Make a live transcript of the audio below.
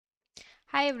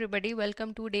Hi everybody,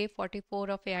 welcome to day 44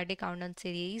 of ARD Countdown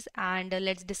series and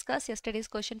let's discuss yesterday's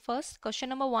question first. Question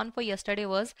number 1 for yesterday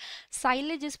was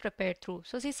silage is prepared through.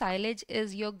 So see, silage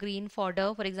is your green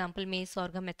fodder, for example maize,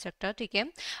 sorghum, etc. Okay,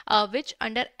 which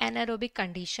under anaerobic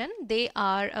condition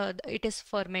it is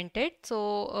fermented.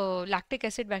 So lactic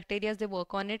acid bacteria they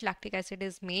work on it. Lactic acid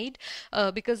is made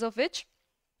because of which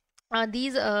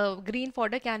these green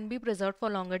fodder can be preserved for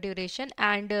longer duration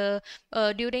and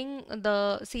during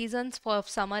the seasons for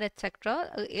summer etc.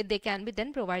 They can be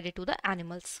then provided to the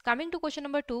animals. Coming to question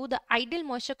number 2, the ideal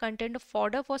moisture content of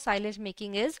fodder for silage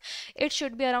making is it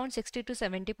should be around 60 to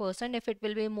 70%. If it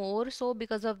will be more, so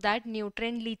because of that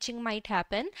nutrient leaching might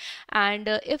happen, and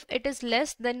if it is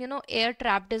less, then air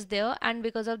trapped is there, and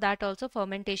because of that also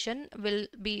fermentation will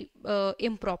be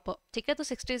improper. Okay, so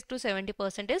 60 to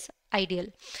 70% is ideal.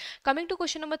 Coming to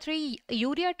question number 3,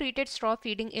 urea treated straw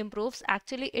feeding improves.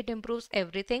 Actually, it improves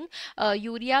everything.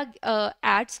 Urea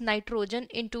adds nitrogen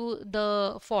into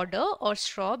the fodder or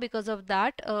straw. Because of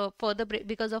that,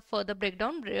 because of further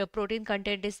breakdown, protein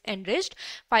content is enriched.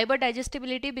 Fiber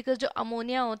digestibility, because जो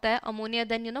ammonia होता है, ammonia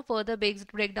then further breaks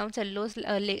down cellulose,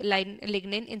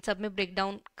 lignin इन सब में break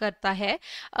down करता है,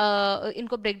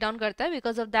 इनको break down करता है.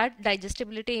 Because of that,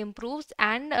 digestibility improves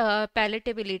and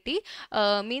palatability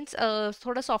means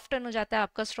थोड़ा soften हो जाता है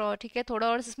आपका straw. ठीक है, थोड़ा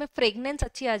और इसमें fragrance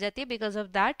अच्छी आ जाती है. Because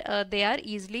of that, they are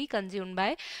easily consumed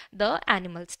by the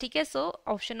animals. ठीक है, so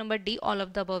option number D, all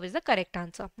of the above is the correct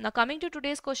answer. Now coming to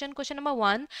today's question number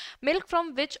 1, milk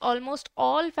from which almost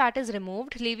all fat is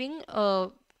removed, leaving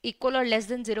equal or less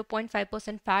than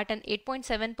 0.5% fat and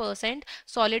 8.7%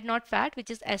 solid not fat,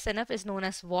 which is SNF, is known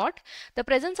as what? The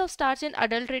presence of starch in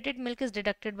adulterated milk is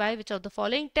deducted by which of the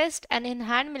following test? And in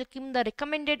hand milking, the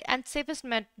recommended and safest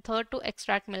method to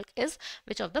extract milk is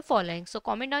which of the following? So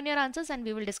comment down your answers and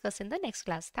we will discuss in the next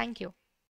class. Thank you.